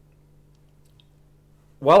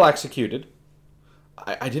 well executed.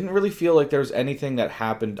 I didn't really feel like there was anything that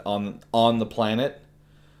happened on the planet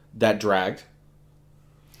that dragged.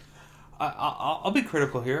 I'll be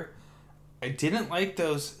critical here. I didn't like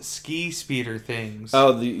those ski speeder things.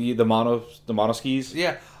 Oh, the mono skis?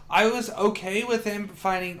 Yeah. I was okay with him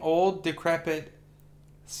finding old, decrepit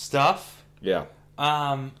stuff. Yeah.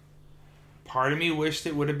 Part of me wished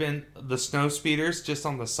it would have been the snow speeders just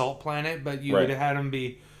on the Salt Planet, but you would have had them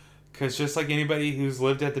be... because just like anybody who's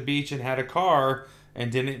lived at the beach and had a car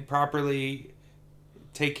and didn't properly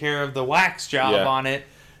take care of the wax job on it,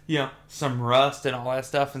 some rust and all that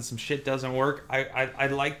stuff and some shit doesn't work. I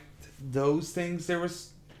liked those things. There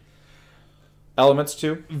was elements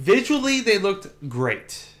too. Visually, they looked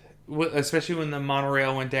great, especially when the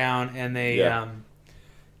monorail went down and they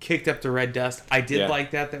kicked up the red dust. I did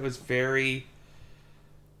like that. That was very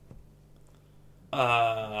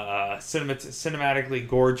cinematically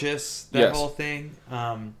gorgeous. That whole thing.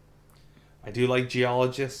 I do like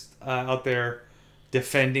geologists out there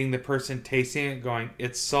defending the person tasting it, going,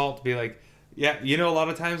 "It's salt." Be like, yeah, a lot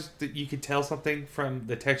of times that you could tell something from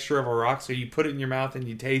the texture of a rock, so you put it in your mouth and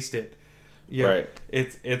you taste it. Yeah, right.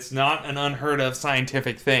 It's not an unheard of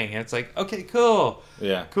scientific thing. It's like, okay, cool.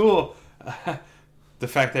 Yeah. Cool. The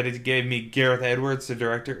fact that it gave me Gareth Edwards, the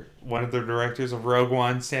director, one of the directors of Rogue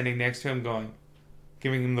One, standing next to him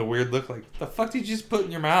giving him the weird look like, the fuck did you just put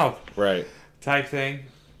in your mouth? Right. Type thing.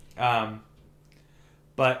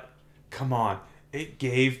 But, come on. It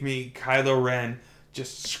gave me Kylo Ren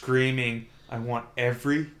just screaming, I want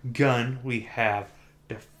every gun we have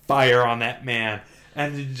to fire on that man.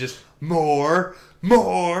 And then just, more.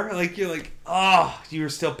 Like, you're like, you were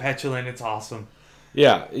still petulant. It's awesome.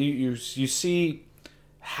 Yeah, you see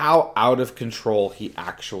how out of control he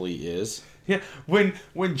actually is. Yeah, when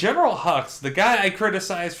General Hux, the guy I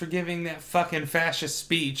criticized for giving that fucking fascist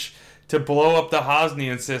speech to blow up the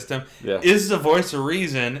Hosnian system, is the voice of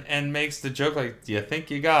reason and makes the joke like, do you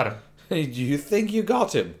think you got him? Hey, do you think you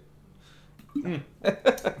got him?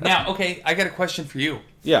 Now, okay, I got a question for you.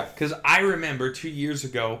 Yeah. Because I remember 2 years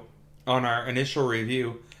ago on our initial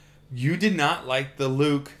review, you did not like the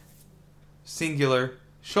Luke singular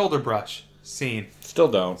shoulder brush scene. Still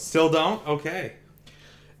don't. Still don't? Okay.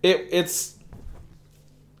 It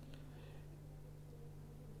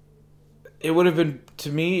would have been,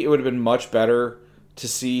 to me, it would have been much better to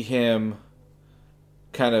see him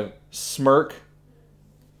kind of smirk,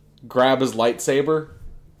 grab his lightsaber,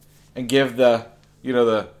 and give the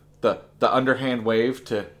underhand wave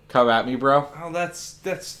to come at me, bro. Oh, that's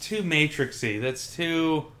too Matrixy. That's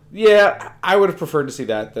too... Yeah, I would have preferred to see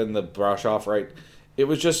that than the brush off, right? It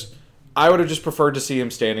was just... I would have just preferred to see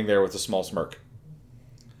him standing there with a small smirk.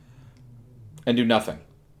 And do nothing.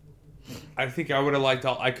 I think I would have liked...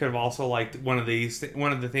 I could have also liked one of the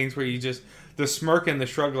things where you just... The smirk and the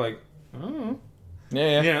shrug, like... Oh.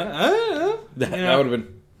 Yeah. That would have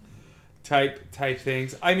been... Type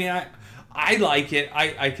things. I mean, I like it.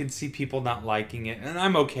 I can see people not liking it. And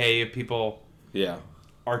I'm okay if people...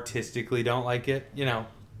 artistically don't like it,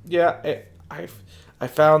 Yeah, I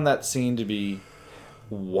found that scene to be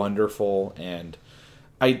wonderful, and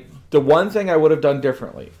the one thing I would have done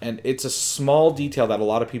differently, and it's a small detail that a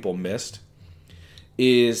lot of people missed,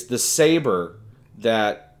 is the saber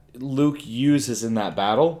that Luke uses in that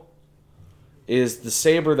battle is the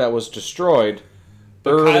saber that was destroyed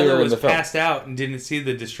earlier in the film. Kylo was passed out and didn't see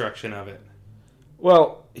the destruction of it.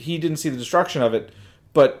 Well, he didn't see the destruction of it,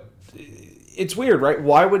 but it's weird, right?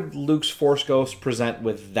 Why would Luke's Force Ghost present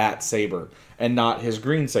with that saber and not his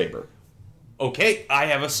green saber? Okay, I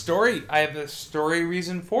have a story. I have a story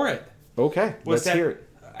reason for it. Okay, let's hear it.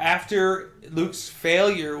 After Luke's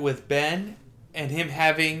failure with Ben and him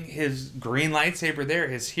having his green lightsaber there,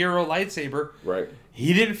 his hero lightsaber, right?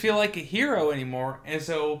 He didn't feel like a hero anymore, and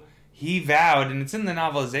so he vowed, and it's in the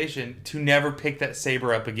novelization, to never pick that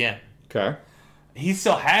saber up again. Okay. He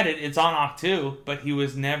still had it. It's on Octu, but he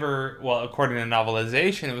was never... Well, according to the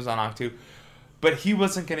novelization, it was on Octu. But he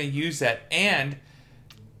wasn't going to use that. And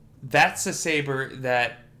that's the saber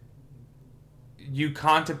that you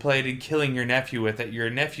contemplated killing your nephew with, that your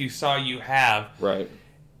nephew saw you have. Right.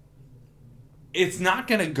 It's not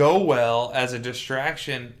going to go well as a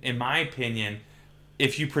distraction, in my opinion,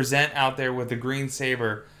 if you present out there with the green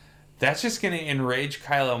saber. That's just going to enrage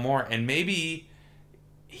Kylo more. And maybe...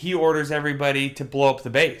 he orders everybody to blow up the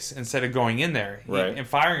base instead of going in there and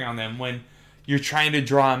firing on them when you're trying to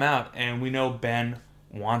draw him out. And we know Ben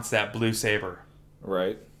wants that blue saber.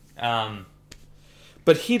 Right.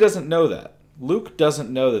 But he doesn't know that. Luke doesn't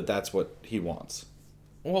know that that's what he wants.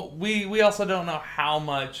 Well, we also don't know how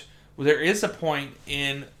much... Well, there is a point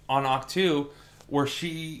on Octu where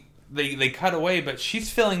they cut away, but she's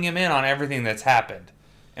filling him in on everything that's happened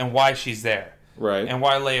and why she's there. Right. And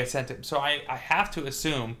why Leia sent him. So I have to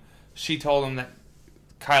assume she told him that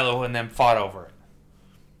Kylo and them fought over it.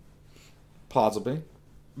 Possibly.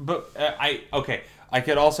 But, I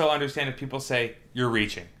could also understand if people say, you're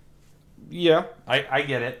reaching. Yeah. I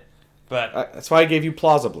get it. But that's why I gave you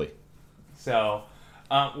plausibly. So,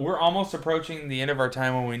 we're almost approaching the end of our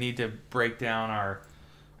time when we need to break down our...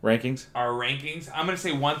 Rankings? Our rankings. I'm going to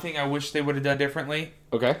say one thing I wish they would have done differently.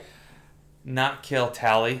 Okay. Not kill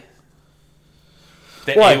Tally.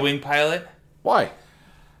 The Why? A-Wing pilot. Why?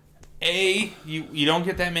 You don't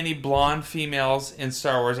get that many blonde females in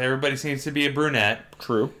Star Wars. Everybody seems to be a brunette.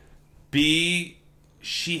 True. B,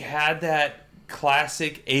 she had that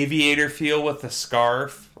classic aviator feel with the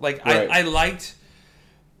scarf. Like, right. I liked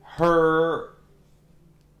her.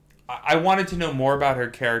 I wanted to know more about her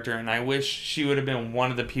character, and I wish she would have been one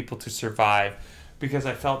of the people to survive, because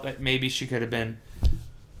I felt that maybe she could have been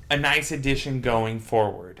a nice addition going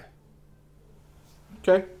forward.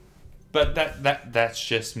 Okay. But that's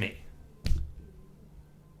just me.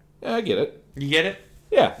 Yeah, I get it. You get it?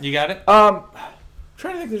 Yeah. You got it?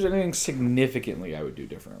 Trying to think if there's anything significantly I would do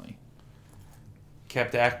differently.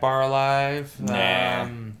 Kept Akbar alive. Nah.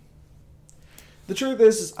 The truth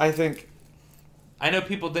is, I think... I know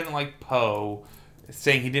people didn't like Poe,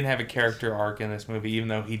 saying he didn't have a character arc in this movie, even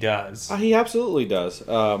though he does. He absolutely does.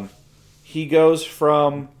 He goes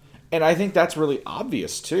from... And I think that's really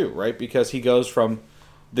obvious, too, right? Because he goes from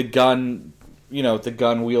the gun... the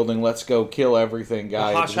gun-wielding, let's go kill everything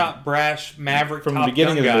guy. The hotshot, brash, maverick, from the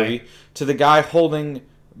beginning of the movie, to the guy holding,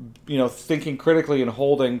 thinking critically and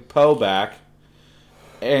holding Poe back.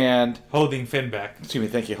 And... Holding Finn back. Excuse me,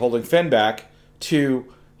 thank you. Holding Finn back,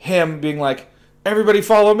 to him being like, everybody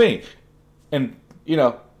follow me. And,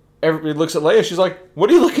 everybody looks at Leia, she's like, what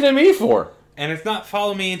are you looking at me for? And it's not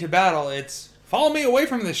follow me into battle, it's follow me away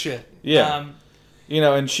from this shit. Yeah.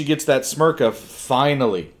 And she gets that smirk of,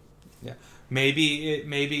 finally. Yeah.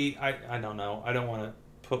 Maybe, I don't know. I don't want to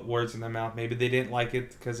put words in their mouth. Maybe they didn't like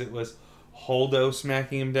it because it was Holdo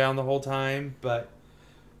smacking him down the whole time. But,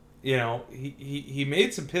 he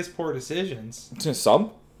made some piss poor decisions.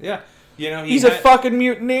 Some? Yeah. He's a fucking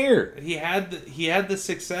mutineer. He had the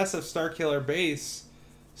success of Starkiller Base,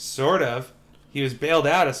 sort of. He was bailed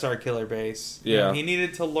out of Starkiller Base. Yeah. He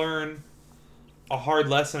needed to learn a hard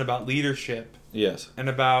lesson about leadership. Yes. And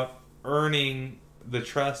about earning the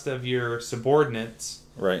trust of your subordinates.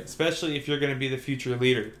 Right. Especially if you're going to be the future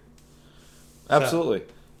leader. Absolutely.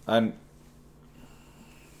 I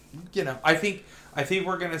think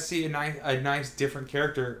we're going to see a nice different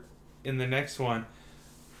character in the next one.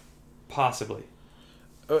 Possibly.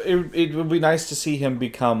 It would be nice to see him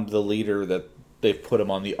become the leader that they've put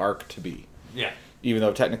him on the arc to be. Yeah. Even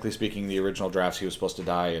though, technically speaking, the original drafts, he was supposed to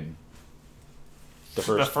die in the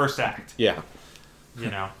first act. Yeah.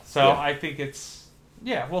 So yeah. I think it's...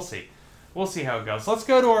 Yeah, we'll see. We'll see how it goes. Let's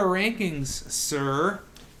go to our rankings, sir.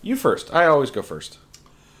 You first. I always go first.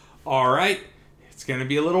 All right. It's going to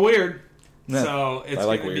be a little weird. Yeah, so it's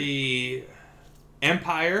like going to be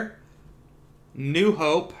Empire, New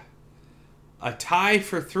Hope, a tie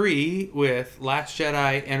for 3 with Last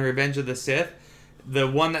Jedi and Revenge of the Sith. The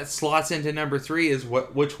one that slots into number 3 is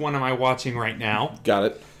which one am I watching right now? Got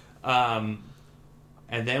it.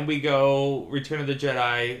 And then we go Return of the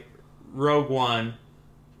Jedi, Rogue One,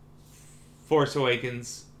 Force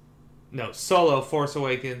Awakens. No, Solo, Force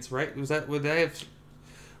Awakens, right? Would they have...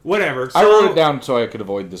 Whatever. I wrote it down so I could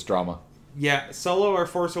avoid this drama. Yeah, Solo or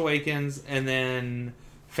Force Awakens, and then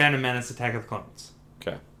Phantom Menace, Attack of the Clones.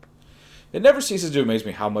 Okay. It never ceases to amaze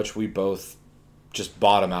me how much we both just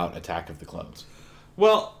bottom out Attack of the Clones.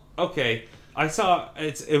 Well, okay. I saw...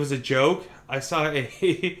 It was a joke. I saw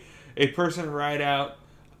a person write out,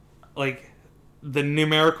 the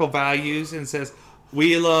numerical values and says,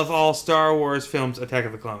 we love all Star Wars films, Attack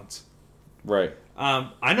of the Clones. Right.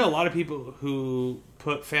 I know a lot of people who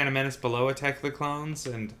put Phantom Menace below Attack of the Clones,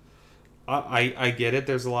 and I get it.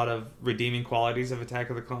 There's a lot of redeeming qualities of Attack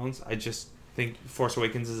of the Clones. I just think Force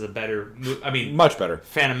Awakens is a better... much better.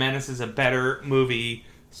 Phantom Menace is a better movie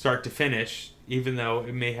start to finish, even though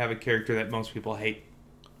it may have a character that most people hate.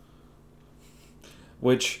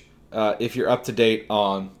 Which, if you're up to date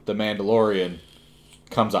on The Mandalorian,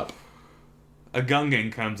 comes up. A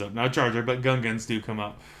Gungan comes up. Not Jar Jar, but Gungans do come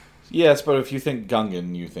up. Yes, but if you think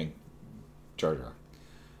Gungan, you think Jar Jar.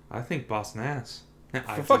 I think Boss Nass.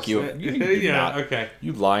 Fuck you. Yeah, okay.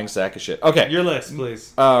 You lying sack of shit. Okay. Your list,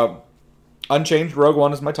 please. Unchanged, Rogue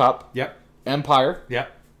One is my top. Yep. Empire.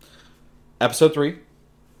 Yep. Episode 3.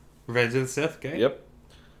 Revenge of the Sith, okay. Yep.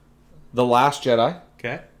 The Last Jedi.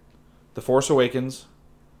 Okay. The Force Awakens.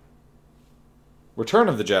 Return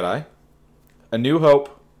of the Jedi. A New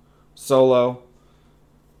Hope. Solo.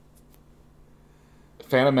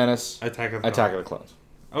 Phantom Menace. Attack of the Clones.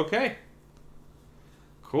 Okay.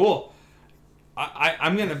 Cool.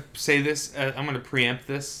 I'm going to say this. I'm going to preempt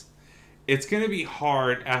this. It's going to be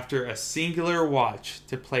hard after a singular watch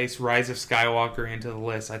to place Rise of Skywalker into the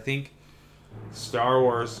list. I think Star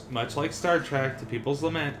Wars, much like Star Trek, to people's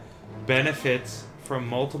lament, benefits from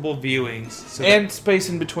multiple viewings. And space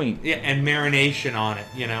in between. Yeah, and marination on it,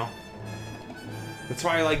 That's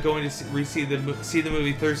why I like going to see the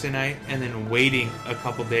movie Thursday night and then waiting a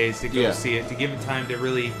couple days to go see it, to give it time to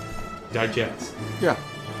really digest. Yeah.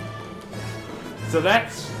 So that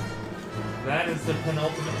is the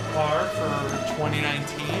penultimate horror for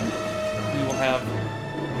 2019. We will have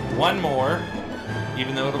one more,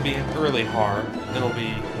 even though it'll be an early horror. It'll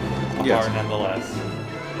be a horror nonetheless.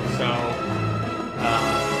 So,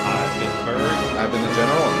 I've been Bird. I've been the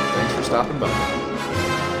General, and thanks for stopping by.